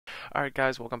Alright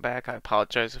guys, welcome back. I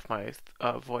apologize if my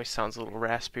voice sounds a little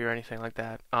raspy or anything like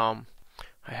that. I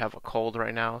have a cold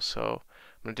right now, so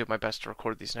I'm going to do my best to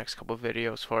record these next couple of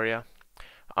videos for you.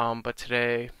 But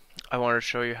today I wanted to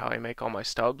show you how I make all my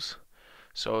stubs.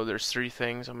 So there's three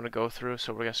things I'm going to go through,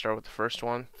 so we're going to start with the first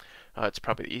one. It's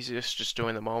probably the easiest, just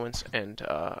doing the moments and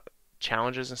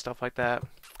challenges and stuff like that.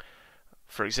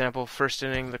 For example, first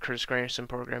inning, the Curtis Granderson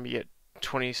program, you get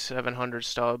 2,700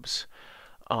 stubs.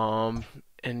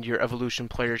 And your evolution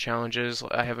player challenges,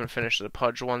 I haven't finished the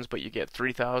Pudge ones, but you get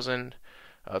 3,000,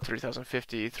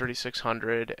 3,050,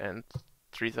 3,600, and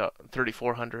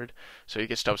 3,400. So you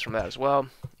get stubs from that as well.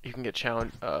 You can get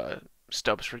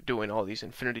stubs for doing all these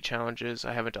infinity challenges.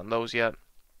 I haven't done those yet.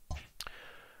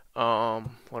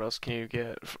 What else can you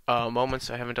get?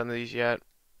 Moments, I haven't done these yet.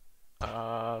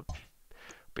 But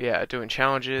yeah, doing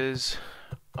challenges.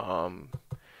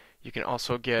 You can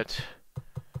also get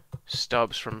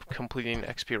stubs from completing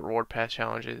XP reward path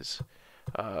challenges.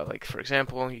 Like for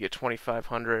example, you get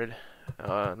 2,500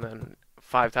 and then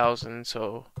 5,000,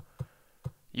 so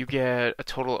you get a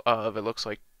total of, it looks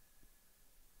like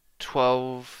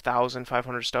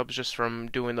 12,500 stubs just from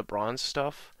doing the bronze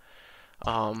stuff.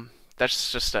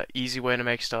 That's just an easy way to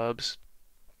make stubs.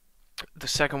 The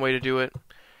second way to do it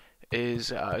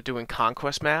is doing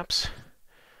conquest maps.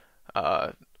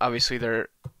 Obviously they're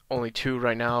only two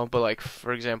right now, but like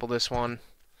for example this one,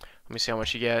 let me see how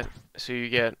much you get. So you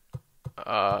get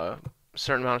a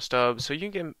certain amount of stubs, so you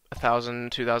can get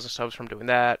 1,000, 2,000 stubs from doing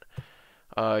that.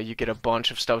 You get a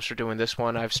bunch of stubs for doing this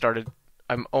one.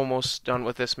 I'm almost done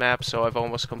with this map, so I've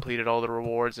almost completed all the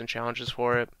rewards and challenges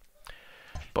for it.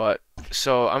 But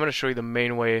so I'm going to show you the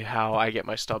main way how I get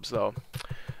my stubs though.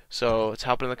 So let's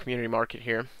hop into the community market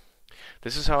here.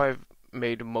 This is how I've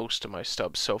made most of my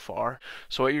stubs so far.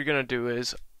 So what you're going to do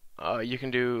is I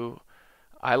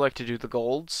like to do the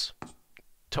golds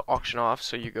to auction off.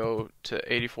 So you go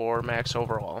to 84 max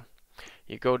overall.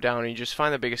 You go down and you just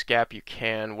find the biggest gap you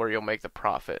can where you'll make the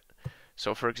profit.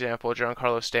 So for example,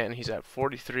 Giancarlo Stanton, he's at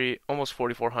 43, almost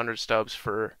 4,400 stubs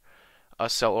for a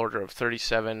sell order of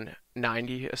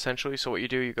 37.90 essentially. So what you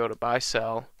do, you go to buy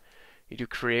sell, you do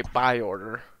create buy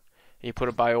order, and you put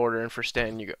a buy order in for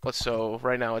Stanton. So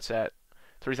right now it's at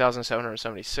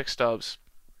 3,776 stubs.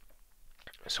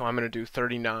 So I'm going to do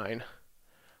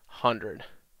 3,900.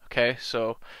 Okay,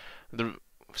 so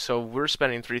we're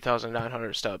spending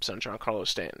 3,900 stubs on Giancarlo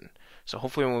Stanton. So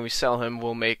hopefully when we sell him,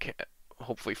 we'll make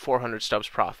hopefully 400 stubs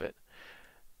profit.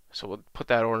 So we'll put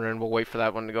that order in. We'll wait for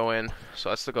that one to go in. So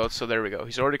that's the go. So there we go.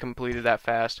 He's already completed that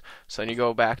fast. So then you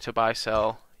go back to buy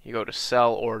sell. You go to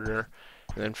sell order,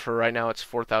 and then for right now it's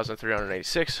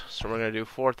 4,386. So we're going to do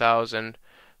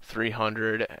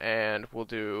 4,300, and we'll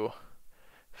do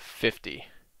 50.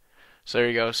 So there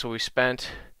you go. So we spent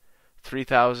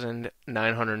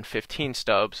 3,915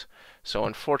 stubs. So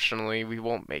unfortunately, we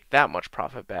won't make that much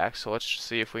profit back. So let's just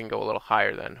see if we can go a little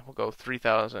higher then. We'll go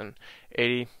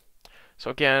 3,080.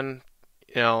 So again,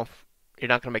 you're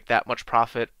not going to make that much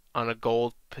profit on a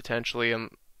gold potentially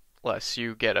unless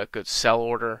you get a good sell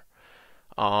order.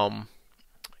 You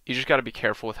just got to be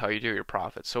careful with how you do your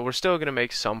profit. So we're still going to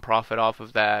make some profit off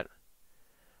of that.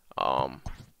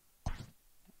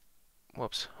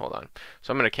 Whoops, hold on.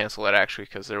 So I'm going to cancel that actually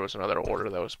because there was another order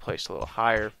that was placed a little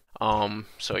higher.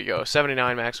 So you go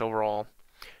 79 max overall.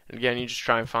 And again, you just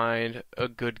try and find a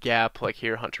good gap like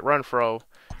here, Hunter Renfroe.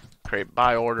 Create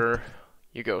buy order.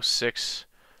 You go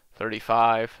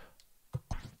 635.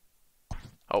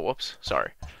 Oh, whoops,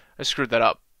 sorry. I screwed that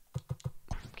up.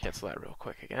 Cancel that real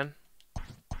quick again.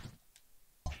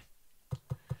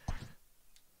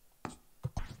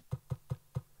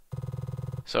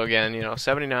 So again,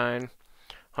 79,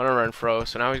 Hunter Renfroe.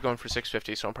 So now he's going for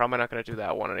 650. So I'm probably not going to do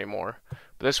that one anymore.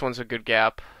 But this one's a good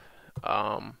gap.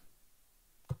 You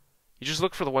just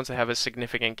look for the ones that have a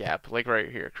significant gap, like right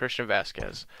here, Christian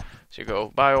Vasquez. So you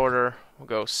go buy order. We'll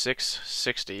go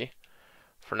 660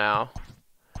 for now.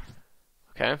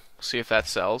 Okay, we'll see if that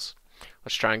sells.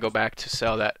 Let's try and go back to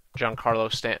sell that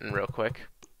Giancarlo Stanton real quick.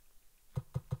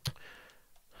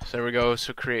 So there we go.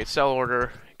 So create sell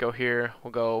order. Go here.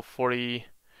 We'll go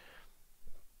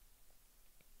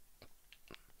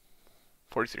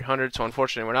 4,300. So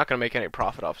unfortunately, we're not going to make any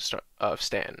profit off of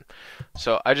Stanton.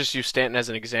 So I just use Stanton as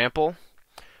an example.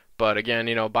 But again,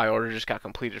 buy order just got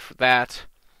completed for that.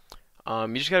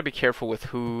 You just got to be careful with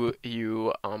who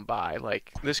you buy.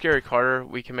 Like this Gary Carter,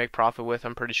 we can make profit with,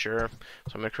 I'm pretty sure.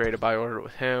 So I'm going to create a buy order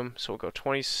with him. So we'll go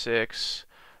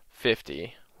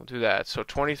 2650. We'll do that. So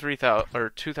 23,000 or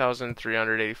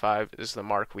 2,385 is the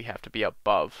mark we have to be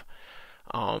above.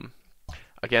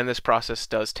 Again, this process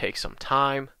does take some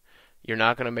time. You're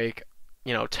not going to make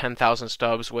 10,000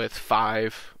 stubs with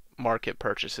 5 market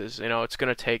purchases. It's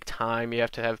going to take time. You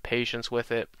have to have patience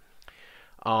with it.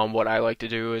 What I like to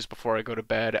do is before I go to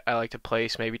bed, I like to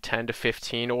place maybe 10 to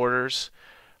 15 orders.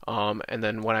 And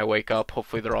then when I wake up,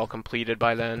 hopefully they're all completed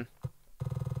by then.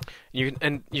 You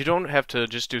don't have to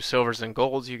just do silvers and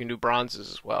golds. You can do bronzes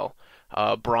as well.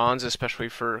 Bronze, especially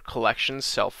for collections,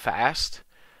 sell fast.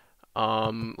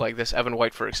 Like this Evan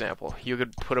White, for example. You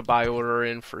could put a buy order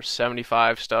in for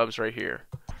 75 stubs right here.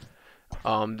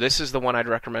 This is the one I'd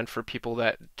recommend for people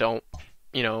that don't,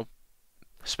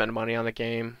 spend money on the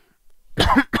game.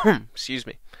 Excuse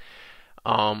me.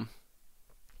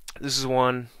 This is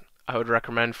one I would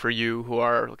recommend for you who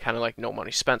are kind of like no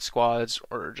money spent squads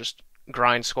or just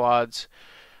grind squads.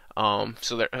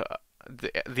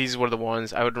 These were the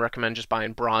ones I would recommend just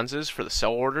buying bronzes for the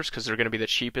sell orders because they're going to be the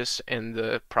cheapest and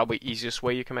the probably easiest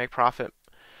way you can make profit.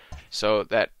 So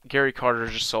that Gary Carter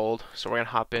just sold. So we're going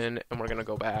to hop in and we're going to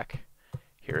go back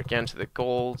here again to the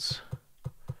golds.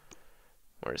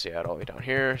 Where is he at? All the way down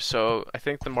here. So I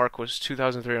think the mark was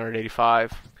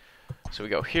 2,385. So we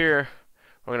go here.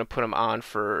 We're going to put him on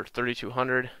for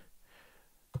 3,200.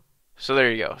 So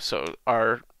there you go. So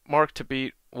our mark to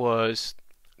beat was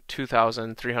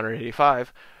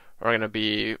 2,385. We're going to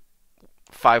be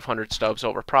 500 stubs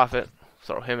over profit.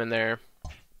 Throw him in there.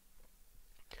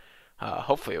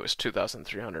 Hopefully it was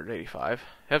 2,385.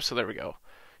 Yep, so there we go.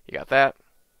 You got that.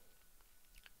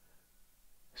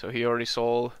 So he already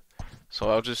sold. So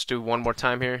I'll just do one more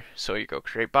time here. So you go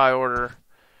create buy order.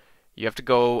 You have to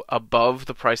go above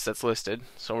the price that's listed.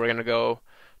 So we're going to go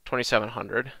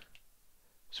 2,700.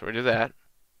 So we do that.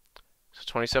 So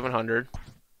 2,700.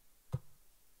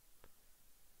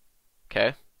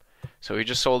 Okay. So we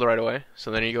just sold right away.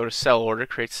 So then you go to sell order,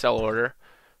 create sell order.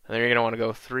 And then you're going to want to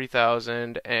go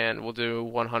 3,000 and we'll do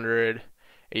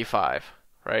 185,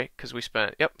 right? Because we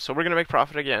spent, yep. So we're going to make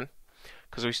profit again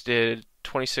because we did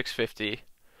 2,650.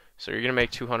 So you're going to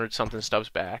make 200 something stubs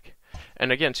back.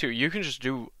 And again, too, you can just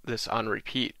do this on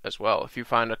repeat as well. If you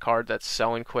find a card that's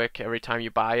selling quick every time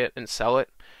you buy it and sell it,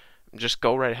 just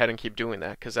go right ahead and keep doing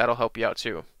that because that'll help you out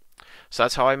too. So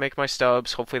that's how I make my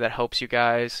stubs. Hopefully that helps you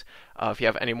guys. If you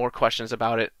have any more questions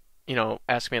about it,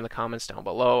 ask me in the comments down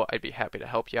below. I'd be happy to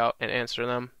help you out and answer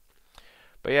them.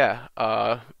 But yeah,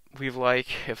 leave a like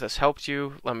if this helped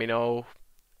you. Let me know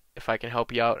if I can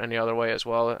help you out any other way as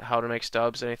well, how to make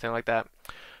stubs, anything like that.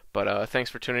 But thanks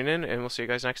for tuning in, and we'll see you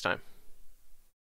guys next time.